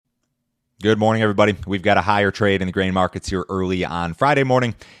Good morning, everybody. We've got a higher trade in the grain markets here early on Friday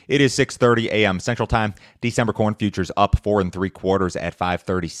morning. It is 6:30 a.m. Central Time. December corn futures up 4 3/4 at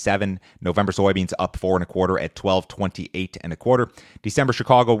 5.37. November soybeans up 4 1/4 at 12.28 1/4. December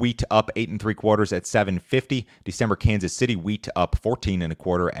Chicago wheat up 8 3/4 at 7.50. December Kansas City wheat up 14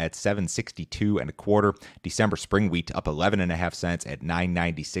 1/4 at 7.62 1/4. December spring wheat up 11.5 cents at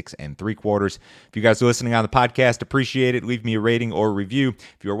 9.96 3/4. If you guys are listening on the podcast, appreciate it. Leave me a rating or a review.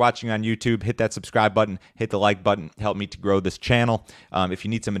 If you're watching on YouTube, hit that subscribe button, hit the like button, help me to grow this channel. If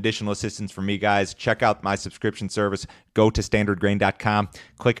you need some additional assistance from me, guys, check out my subscription service. Go to standardgrain.com,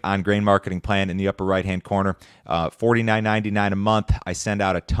 click on Grain Marketing Plan in the upper right-hand corner. $49.99 a month. I send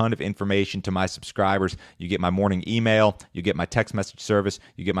out a ton of information to my subscribers. You get my morning email, you get my text message service,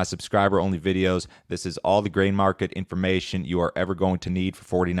 you get my subscriber-only videos. This is all the grain market information you are ever going to need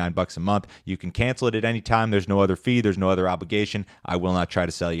for $49 a month. You can cancel it at any time. There's no other fee. There's no other obligation. I will not try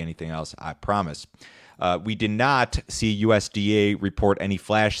to sell you anything else. I promise. We did not see USDA report any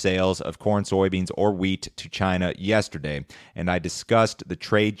flash sales of corn, soybeans, or wheat to China yesterday, and I discussed the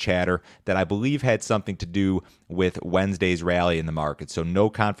trade chatter that I believe had something to do with Wednesday's rally in the market. So no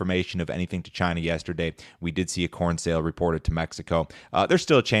confirmation of anything to China yesterday. We did see a corn sale reported to Mexico. There's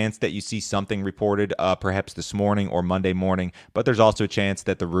still a chance that you see something reported perhaps this morning or Monday morning, but there's also a chance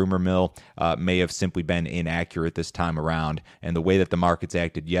that the rumor mill may have simply been inaccurate this time around. And the way that the markets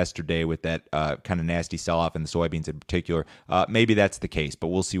acted yesterday with that kind of nasty sell-off in the soybeans in particular, maybe that's the case, but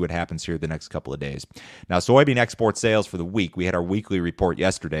we'll see what happens here the next couple of days. Now, soybean export sales for the week, we had our weekly report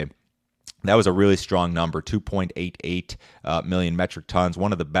yesterday. That was a really strong number, 2.88 million metric tons,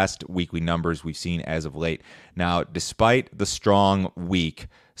 one of the best weekly numbers we've seen as of late. Now, despite the strong week,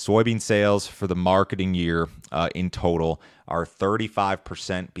 soybean sales for the marketing year in total are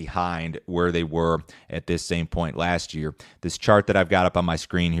 35% behind where they were at this same point last year. This chart that I've got up on my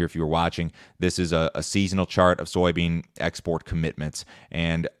screen here, if you were watching, this is a seasonal chart of soybean export commitments.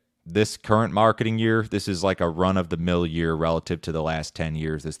 And this current marketing year, this is like a run-of-the-mill year relative to the last 10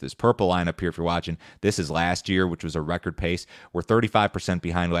 years. This purple line up here, if you're watching, this is last year, which was a record pace. We're 35%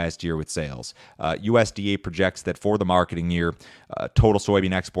 behind last year with sales. USDA projects that for the marketing year, total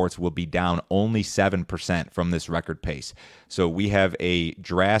soybean exports will be down only 7% from this record pace. So we have a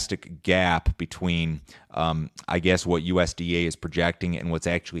drastic gap between, I guess, what USDA is projecting and what's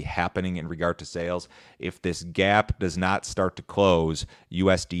actually happening in regard to sales. If this gap does not start to close,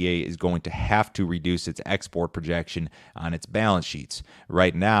 USDA is going to have to reduce its export projection on its balance sheets.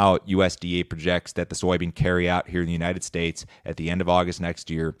 Right now, USDA projects that the soybean carryout here in the United States at the end of August next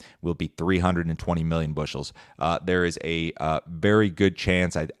year will be 320 million bushels. There is a very good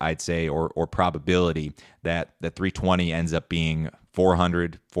chance, I'd say, or probability that the 320 ends up being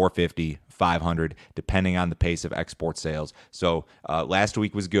 400, 450, 500, depending on the pace of export sales. So last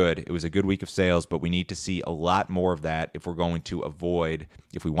week was good. It was a good week of sales, but we need to see a lot more of that if we're going to avoid,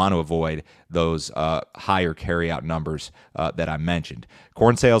 if we want to avoid those higher carryout numbers that I mentioned.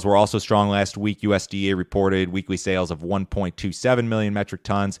 Corn sales were also strong last week. USDA reported weekly sales of 1.27 million metric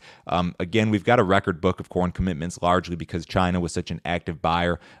tons. Again, we've got a record book of corn commitments, largely because China was such an active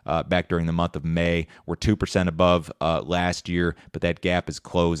buyer back during the month of May. We're 2% above last year, but that gap is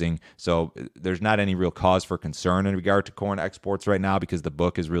closing. So there's not any real cause for concern in regard to corn exports right now because the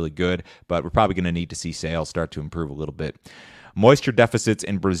book is really good, but we're probably going to need to see sales start to improve a little bit. Moisture deficits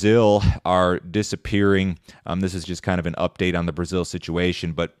in Brazil are disappearing. This is just kind of an update on the Brazil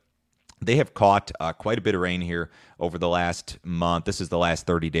situation, but they have caught quite a bit of rain here over the last month. This is the last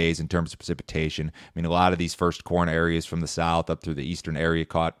 30 days in terms of precipitation. I mean, a lot of these first corn areas from the south up through the eastern area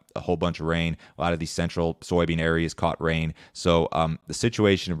caught a whole bunch of rain. A lot of these central soybean areas caught rain. So the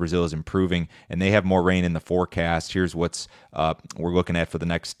situation in Brazil is improving, and they have more rain in the forecast. Here's what's we're looking at for the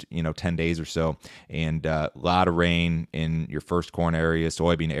next 10 days or so. And a lot of rain in your first corn areas,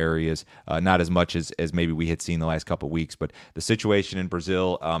 soybean areas, not as much as maybe we had seen the last couple of weeks. But the situation in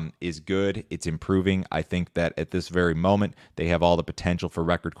Brazil is good. It's improving. I think that at this very moment, they have all the potential for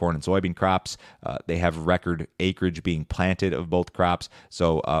record corn and soybean crops. They have record acreage being planted of both crops.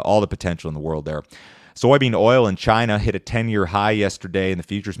 So all the potential in the world there. Soybean oil in China hit a 10-year high yesterday in the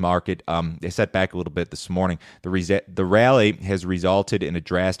futures market. They set back a little bit this morning. The rally has resulted in a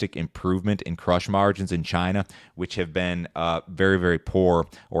drastic improvement in crush margins in China, which have been very, very poor,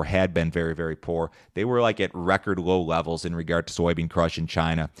 or had been very, very poor. They were like at record low levels in regard to soybean crush in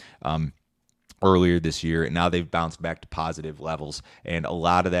China. earlier this year, and now they've bounced back to positive levels. And a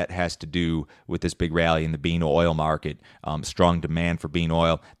lot of that has to do with this big rally in the bean oil market, strong demand for bean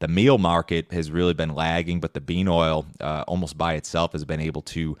oil. The meal market has really been lagging, but the bean oil almost by itself has been able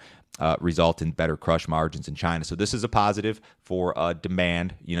to result in better crush margins in China. So this is a positive for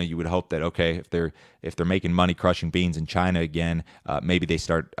demand. You would hope that, okay, if they're making money crushing beans in China again, maybe they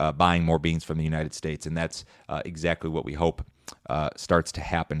start buying more beans from the United States, and that's exactly what we hope starts to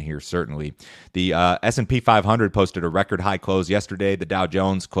happen here, certainly. The S&P 500 posted a record high close yesterday. The Dow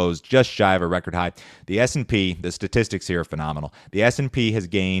Jones closed just shy of a record high. The S&P, the statistics here are phenomenal. The S&P has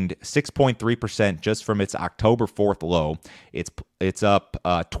gained 6.3% just from its October 4th low. It's up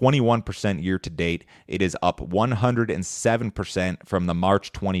 21% year to date. It is up 107% from the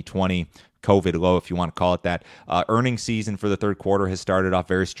March 2020 COVID low, if you want to call it that. Earnings season for the third quarter has started off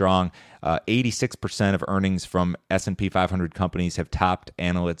very strong. 86% of earnings from S&P 500 companies have topped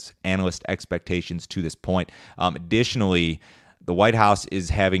analyst expectations to this point. Additionally, the White House is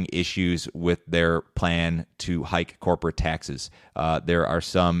having issues with their plan to hike corporate taxes. There are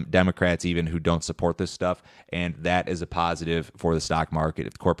some Democrats even who don't support this stuff, and that is a positive for the stock market.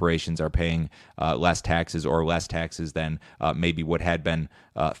 If corporations are paying less taxes than maybe what had been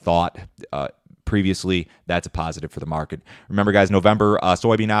thought previously, that's a positive for the market. Remember, guys, November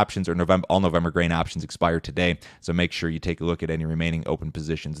soybean options or all November grain options expire today, so make sure you take a look at any remaining open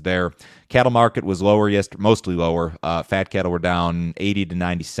positions there. Cattle market was lower yesterday, mostly lower. Fat cattle were down 80 to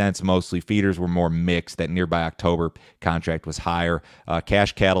 90 cents mostly. Feeders were more mixed. That nearby October contract was higher.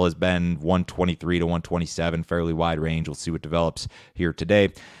 Cash cattle has been 123 to 127, fairly wide range. We'll see what develops here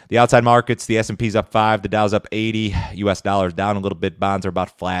today. The outside markets, the S&P's up 5, the Dow's up 80, U.S. dollars down a little bit, bonds are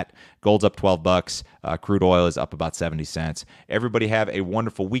about flat, gold's up $12, crude oil is up about 70 cents. Everybody have a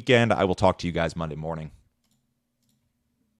wonderful weekend. I will talk to you guys Monday morning.